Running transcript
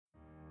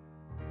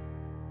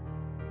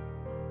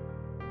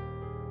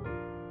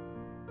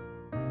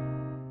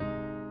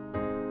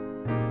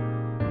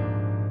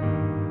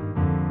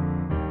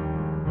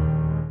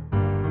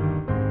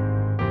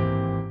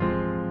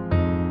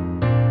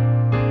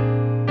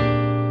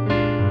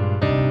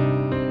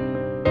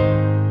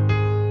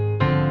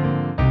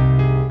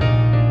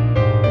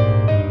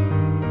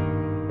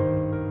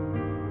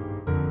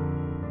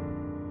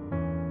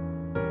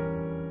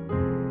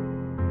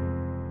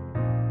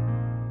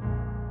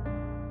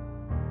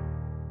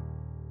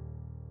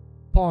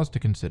Pause to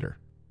Consider,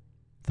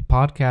 the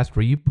podcast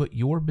where you put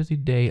your busy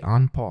day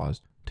on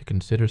pause to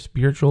consider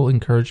spiritual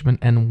encouragement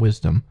and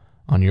wisdom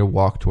on your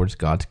walk towards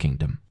God's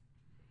kingdom.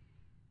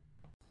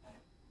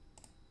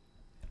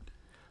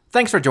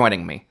 Thanks for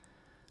joining me.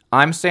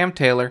 I'm Sam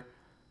Taylor,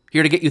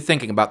 here to get you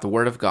thinking about the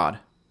Word of God.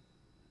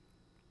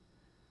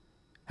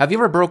 Have you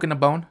ever broken a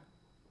bone?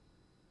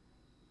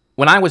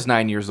 When I was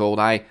 9 years old,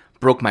 I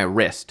broke my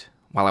wrist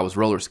while I was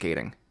roller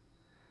skating.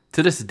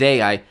 To this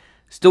day, I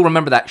still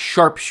remember that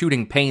sharp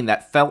shooting pain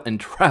that felt and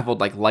traveled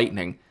like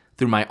lightning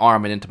through my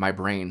arm and into my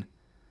brain.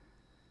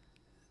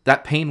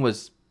 That pain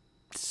was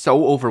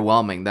so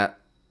overwhelming that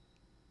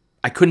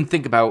I couldn't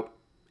think about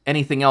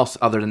anything else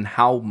other than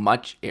how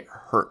much it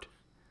hurt.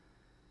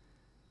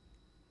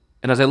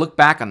 And as I look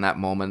back on that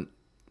moment,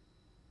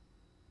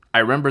 I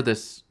remember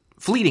this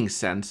fleeting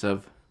sense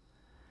of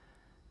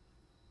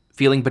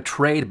feeling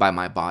betrayed by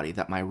my body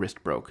that my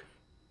wrist broke.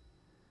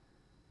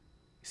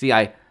 See,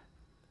 I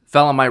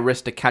fell on my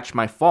wrist to catch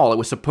my fall. It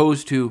was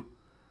supposed to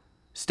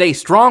stay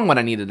strong when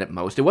I needed it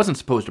most. It wasn't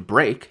supposed to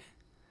break.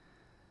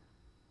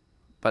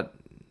 But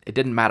it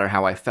didn't matter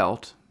how I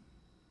felt.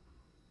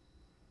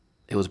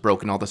 It was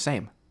broken all the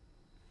same.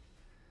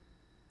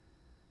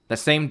 That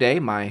same day,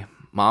 my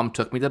mom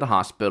took me to the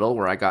hospital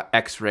where I got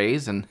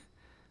x-rays and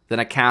then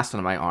a cast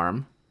on my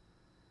arm.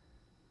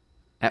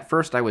 At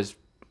first, I was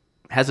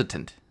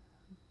hesitant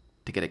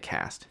to get a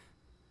cast,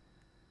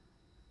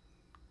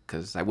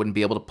 because I wouldn't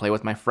be able to play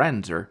with my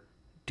friends or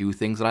do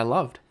things that I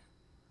loved.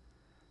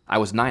 I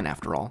was 9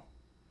 after all.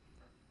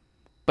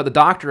 But the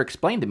doctor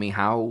explained to me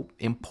how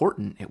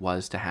important it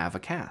was to have a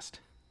cast.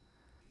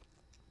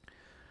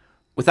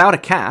 Without a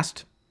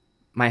cast,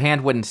 my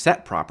hand wouldn't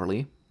set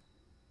properly.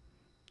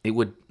 It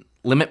would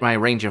limit my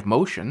range of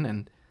motion,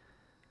 and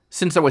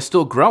since I was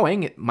still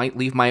growing, it might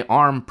leave my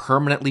arm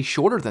permanently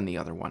shorter than the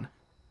other one.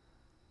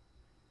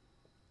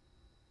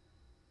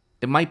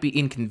 It might be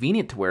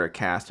inconvenient to wear a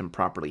cast and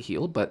properly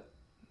heal, but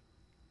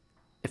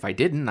if I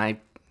didn't, I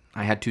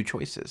had two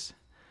choices.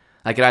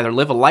 I could either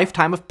live a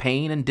lifetime of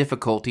pain and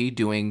difficulty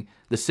doing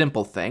the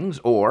simple things,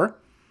 or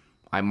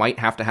I might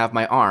have to have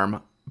my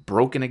arm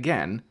broken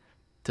again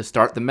to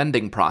start the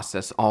mending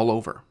process all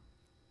over.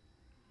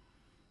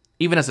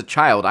 Even as a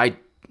child, I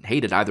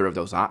hated either of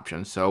those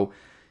options, so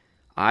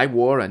I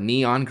wore a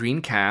neon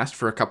green cast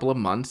for a couple of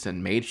months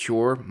and made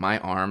sure my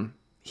arm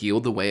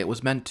healed the way it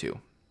was meant to.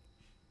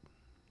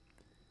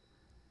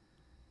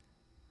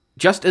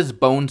 Just as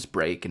bones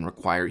break and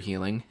require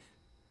healing,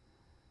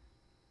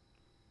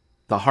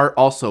 the heart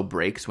also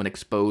breaks when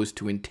exposed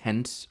to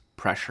intense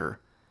pressure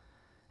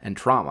and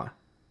trauma.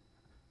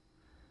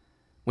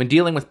 When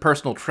dealing with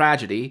personal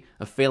tragedy,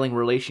 a failing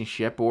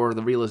relationship, or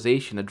the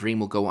realization a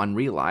dream will go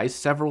unrealized,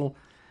 several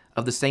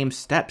of the same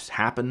steps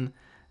happen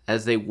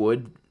as they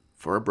would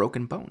for a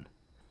broken bone.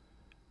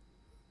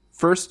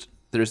 First,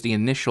 there's the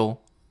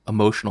initial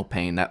emotional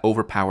pain that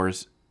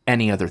overpowers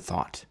any other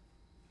thought.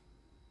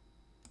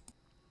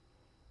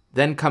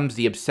 Then comes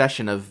the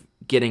obsession of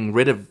getting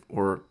rid of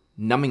or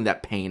numbing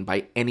that pain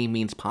by any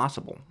means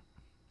possible.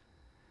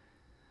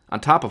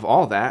 On top of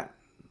all that,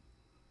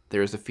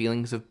 there's the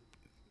feelings of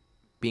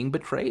being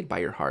betrayed by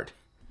your heart.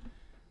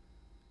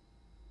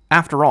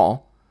 After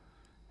all,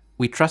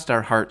 we trust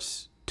our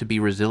hearts to be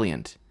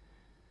resilient,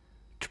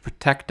 to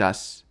protect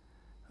us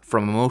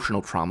from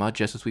emotional trauma,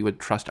 just as we would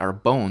trust our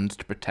bones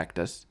to protect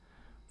us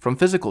from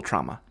physical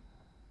trauma.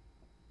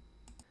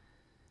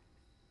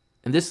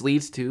 And this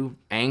leads to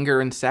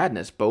anger and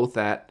sadness, both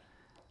at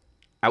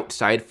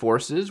outside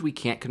forces we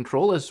can't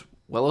control as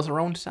well as our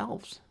own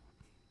selves.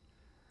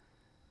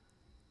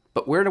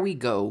 But where do we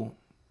go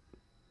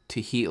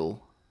to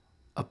heal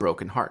a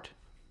broken heart?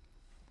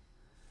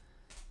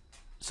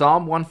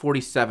 Psalm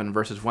 147,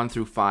 verses 1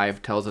 through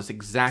 5, tells us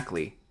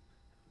exactly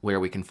where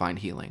we can find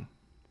healing.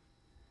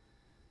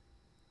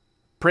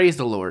 Praise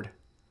the Lord,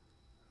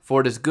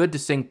 for it is good to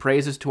sing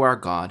praises to our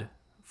God,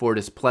 for it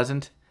is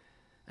pleasant,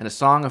 and a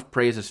song of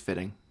praise is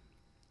fitting.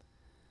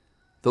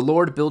 The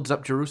Lord builds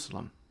up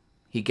Jerusalem.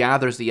 He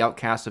gathers the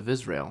outcasts of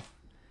Israel.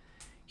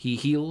 He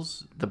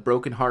heals the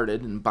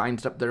brokenhearted and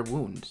binds up their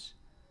wounds.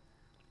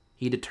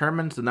 He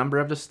determines the number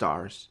of the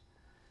stars.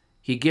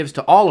 He gives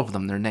to all of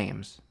them their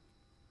names.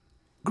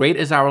 Great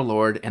is our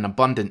Lord and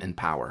abundant in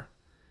power.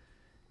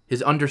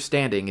 His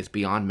understanding is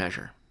beyond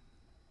measure.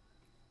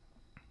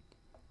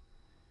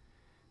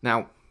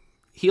 Now,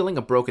 healing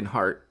a broken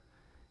heart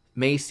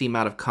may seem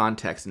out of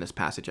context in this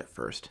passage at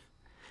first.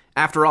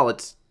 After all,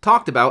 it's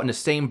talked about in the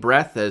same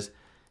breath as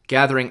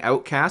gathering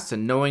outcasts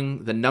and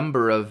knowing the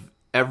number of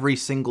every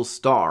single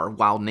star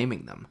while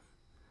naming them.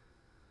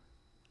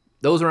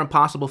 Those are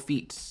impossible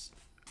feats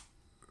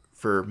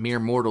for mere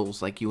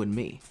mortals like you and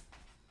me.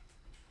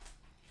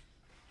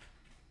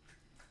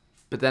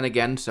 But then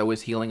again, so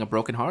is healing a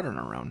broken heart on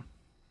our own.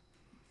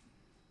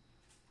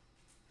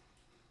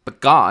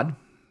 But God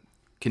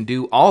can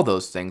do all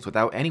those things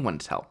without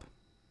anyone's help.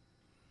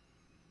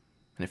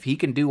 And if he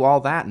can do all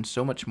that and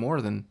so much more,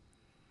 then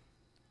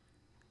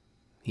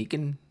he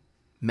can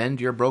mend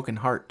your broken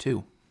heart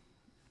too.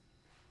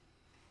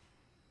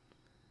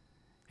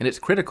 And it's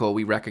critical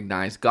we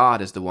recognize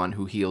God as the one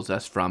who heals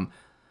us from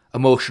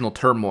emotional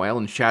turmoil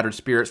and shattered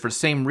spirits for the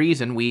same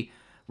reason we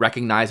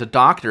recognize a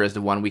doctor as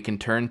the one we can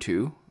turn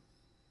to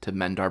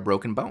mend our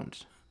broken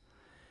bones.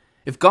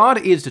 If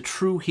God is the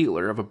true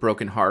healer of a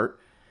broken heart,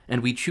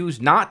 and we choose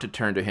not to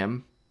turn to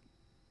him,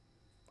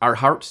 our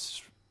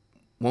hearts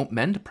won't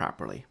mend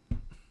properly.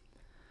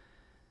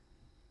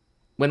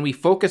 When we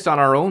focus on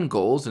our own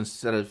goals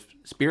instead of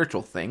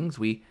spiritual things,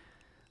 we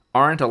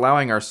aren't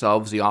allowing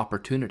ourselves the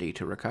opportunity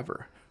to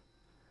recover.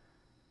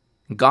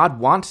 God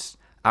wants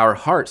our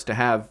hearts to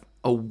have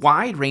a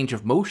wide range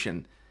of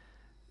motion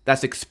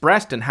that's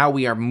expressed in how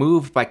we are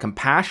moved by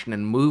compassion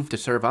and moved to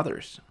serve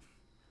others.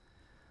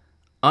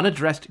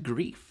 Unaddressed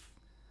grief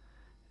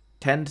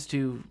tends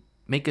to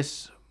make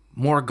us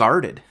more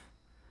guarded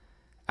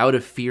out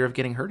of fear of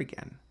getting hurt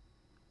again.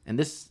 And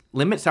this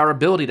limits our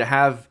ability to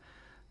have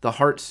the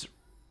heart's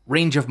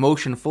range of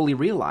motion fully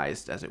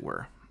realized, as it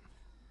were.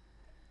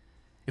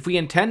 If we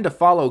intend to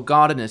follow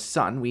God and his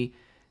Son, we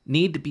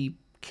need to be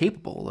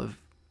capable of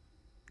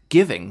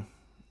giving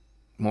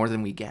more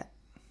than we get.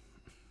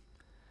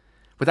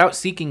 Without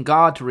seeking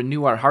God to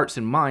renew our hearts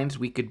and minds,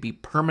 we could be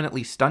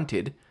permanently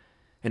stunted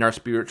in our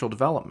spiritual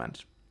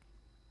development.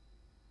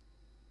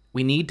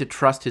 We need to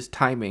trust his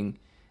timing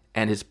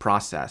and his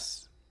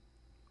process,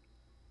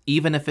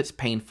 even if it's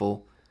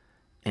painful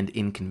and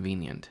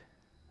inconvenient.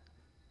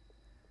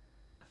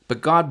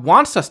 But God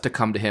wants us to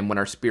come to him when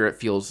our spirit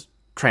feels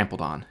trampled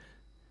on.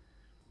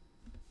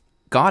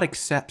 God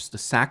accepts the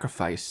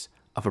sacrifice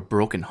of a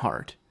broken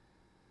heart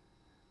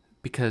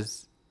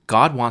because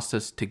God wants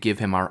us to give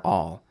him our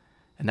all,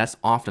 and that's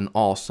often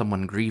all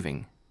someone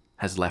grieving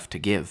has left to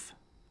give.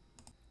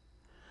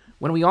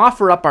 When we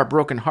offer up our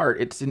broken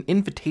heart, it's an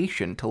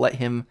invitation to let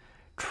him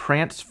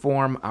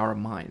transform our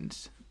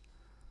minds.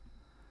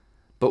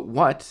 But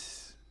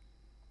what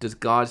does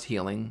God's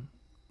healing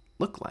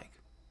look like?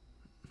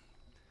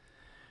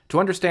 To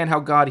understand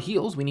how God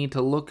heals, we need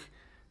to look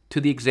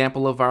to the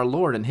example of our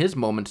Lord and his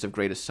moments of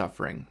greatest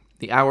suffering,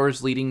 the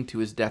hours leading to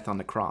his death on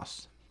the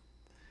cross.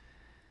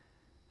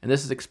 And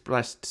this is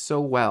expressed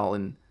so well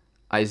in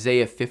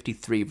Isaiah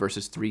 53,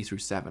 verses 3 through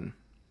 7.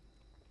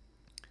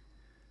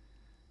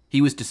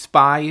 He was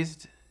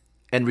despised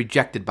and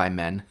rejected by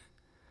men,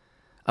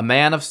 a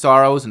man of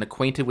sorrows and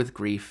acquainted with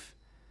grief,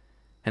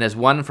 and as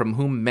one from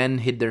whom men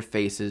hid their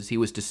faces, he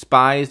was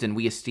despised and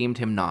we esteemed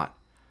him not.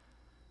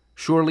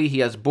 Surely he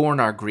has borne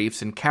our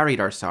griefs and carried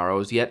our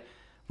sorrows, yet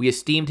we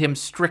esteemed him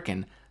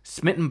stricken,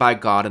 smitten by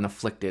God, and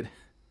afflicted.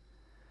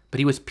 But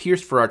he was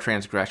pierced for our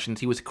transgressions,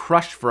 he was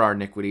crushed for our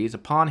iniquities.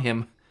 Upon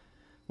him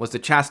was the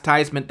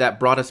chastisement that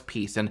brought us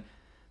peace, and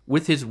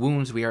with his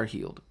wounds we are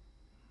healed.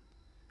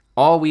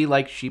 All we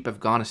like sheep have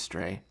gone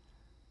astray.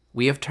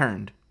 We have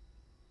turned,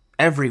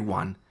 every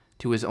one,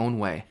 to his own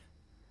way.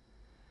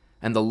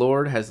 And the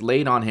Lord has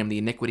laid on him the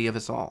iniquity of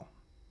us all.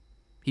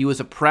 He was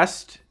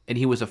oppressed, and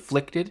he was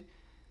afflicted,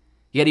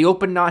 yet he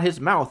opened not his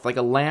mouth. Like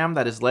a lamb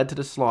that is led to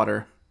the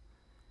slaughter,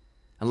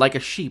 and like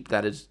a sheep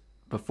that is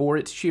before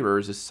its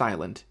shearers is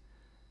silent,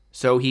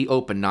 so he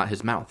opened not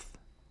his mouth.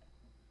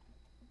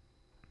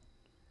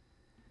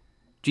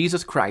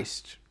 Jesus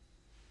Christ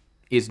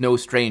is no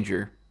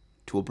stranger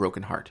to a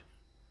broken heart,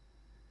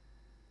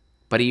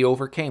 but he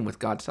overcame with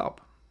God's help.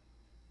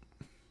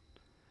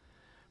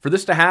 For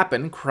this to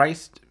happen,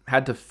 Christ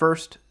had to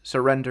first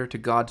surrender to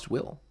God's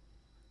will,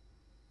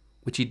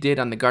 which he did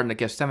on the Garden of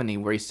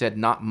Gethsemane, where he said,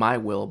 "Not my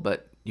will,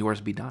 but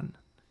yours be done."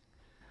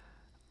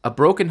 A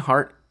broken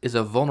heart is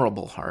a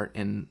vulnerable heart,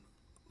 and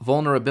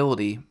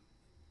vulnerability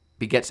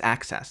begets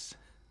access.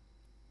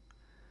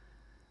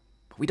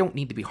 But we don't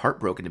need to be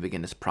heartbroken to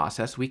begin this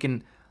process. We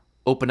can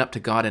open up to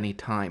God any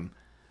time.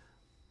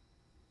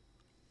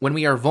 When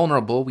we are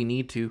vulnerable, we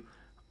need to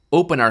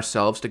open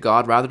ourselves to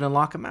God rather than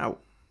lock him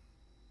out.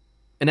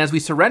 And as we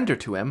surrender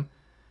to him,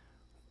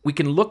 we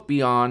can look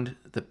beyond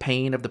the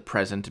pain of the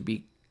present and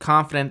be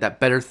confident that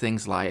better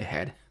things lie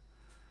ahead.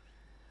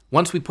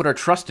 Once we put our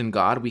trust in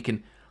God, we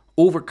can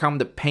overcome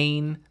the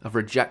pain of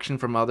rejection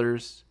from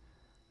others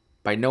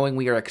by knowing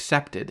we are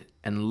accepted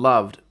and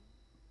loved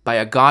by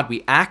a God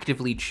we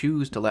actively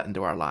choose to let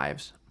into our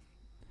lives.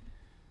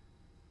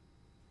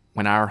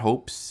 When our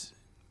hopes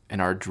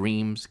and our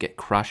dreams get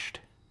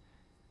crushed,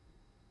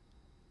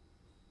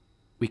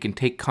 we can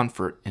take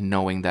comfort in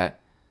knowing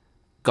that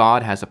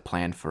God has a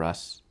plan for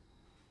us,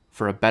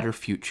 for a better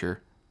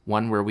future,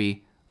 one where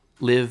we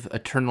live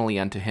eternally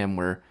unto him,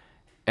 where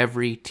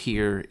every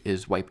tear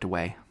is wiped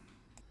away.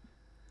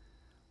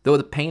 Though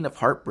the pain of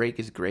heartbreak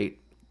is great,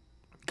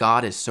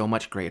 God is so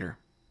much greater.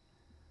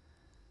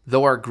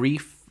 Though our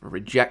grief or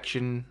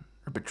rejection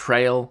or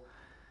betrayal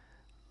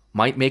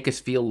might make us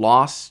feel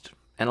lost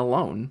and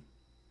alone,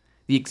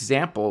 the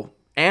example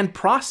and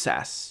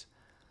process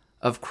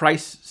of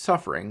Christ's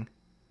suffering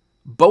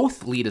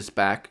both lead us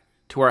back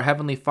to our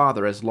Heavenly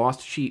Father as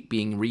lost sheep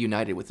being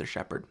reunited with their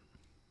shepherd.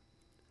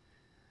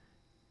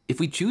 If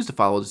we choose to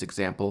follow this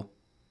example,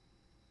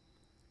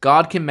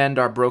 God can mend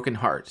our broken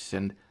hearts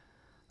and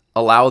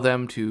allow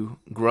them to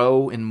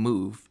grow and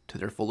move to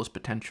their fullest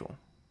potential.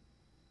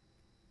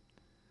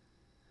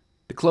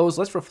 close,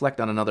 let's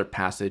reflect on another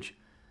passage,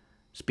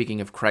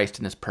 speaking of Christ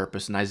and his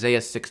purpose, in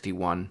Isaiah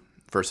 61,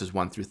 verses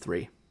 1 through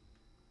 3.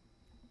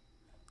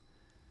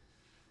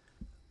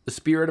 The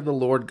Spirit of the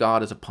Lord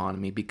God is upon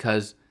me,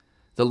 because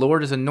the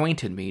Lord has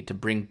anointed me to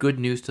bring good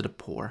news to the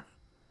poor.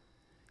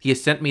 He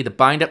has sent me to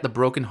bind up the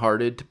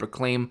brokenhearted, to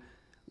proclaim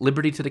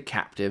liberty to the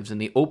captives,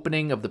 and the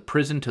opening of the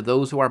prison to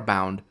those who are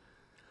bound,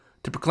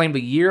 to proclaim the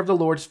year of the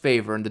Lord's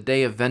favor and the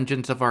day of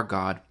vengeance of our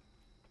God,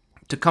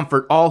 to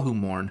comfort all who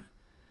mourn,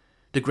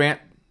 to grant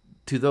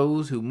to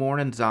those who mourn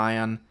in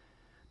Zion,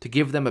 to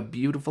give them a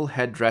beautiful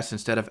headdress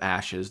instead of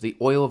ashes, the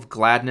oil of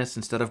gladness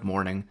instead of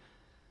mourning,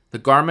 the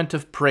garment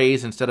of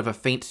praise instead of a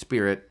faint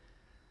spirit,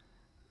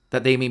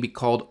 that they may be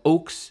called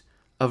oaks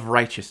of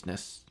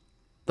righteousness,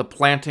 the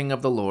planting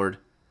of the Lord,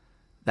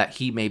 that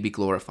he may be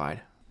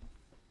glorified.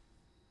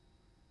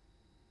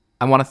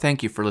 I want to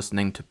thank you for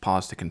listening to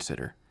Pause to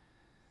Consider.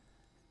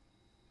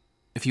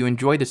 If you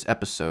enjoyed this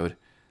episode,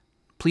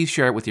 please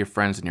share it with your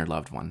friends and your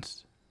loved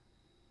ones.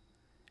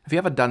 If you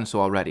haven't done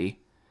so already,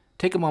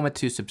 take a moment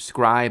to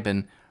subscribe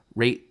and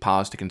rate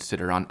Pause to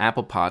Consider on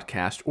Apple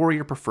Podcast or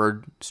your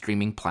preferred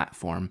streaming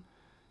platform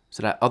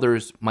so that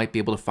others might be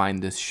able to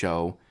find this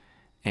show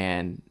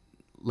and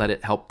let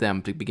it help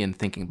them to begin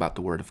thinking about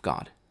the Word of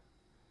God.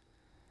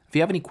 If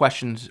you have any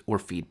questions or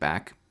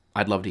feedback,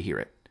 I'd love to hear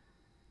it.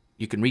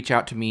 You can reach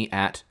out to me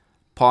at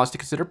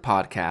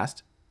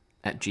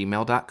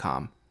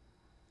pausetoconsiderpodcast@gmail.com.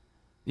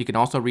 You can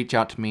also reach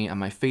out to me on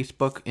my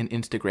Facebook and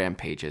Instagram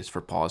pages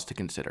for Pause to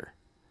Consider.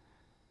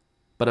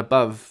 But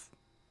above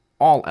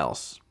all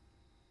else,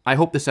 I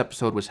hope this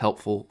episode was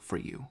helpful for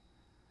you.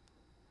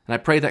 And I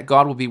pray that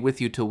God will be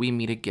with you till we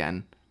meet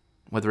again,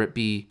 whether it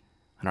be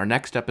in our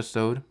next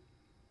episode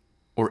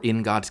or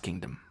in God's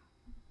kingdom.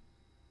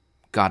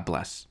 God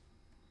bless.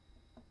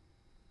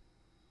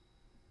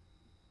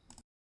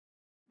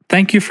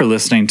 Thank you for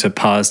listening to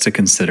Pause to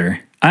Consider.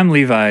 I'm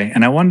Levi,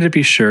 and I wanted to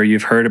be sure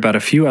you've heard about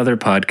a few other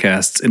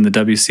podcasts in the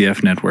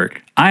WCF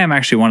network. I am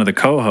actually one of the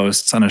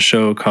co-hosts on a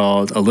show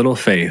called A Little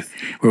Faith,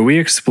 where we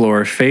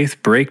explore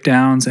faith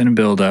breakdowns and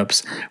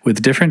build-ups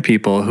with different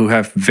people who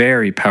have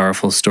very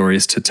powerful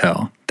stories to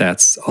tell.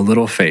 That's A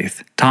Little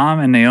Faith. Tom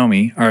and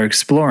Naomi are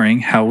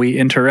exploring how we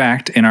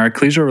interact in our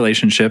ecclesial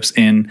relationships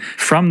in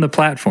From the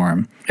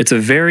Platform. It's a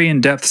very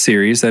in-depth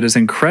series that is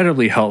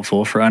incredibly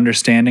helpful for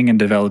understanding and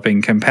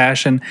developing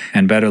compassion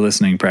and better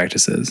listening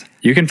practices.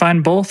 You can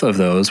find both of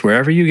those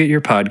wherever you get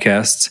your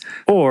podcasts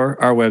or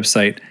our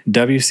website,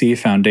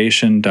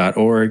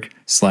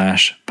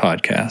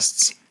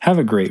 wcfoundation.org/podcasts. Have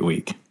a great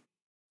week.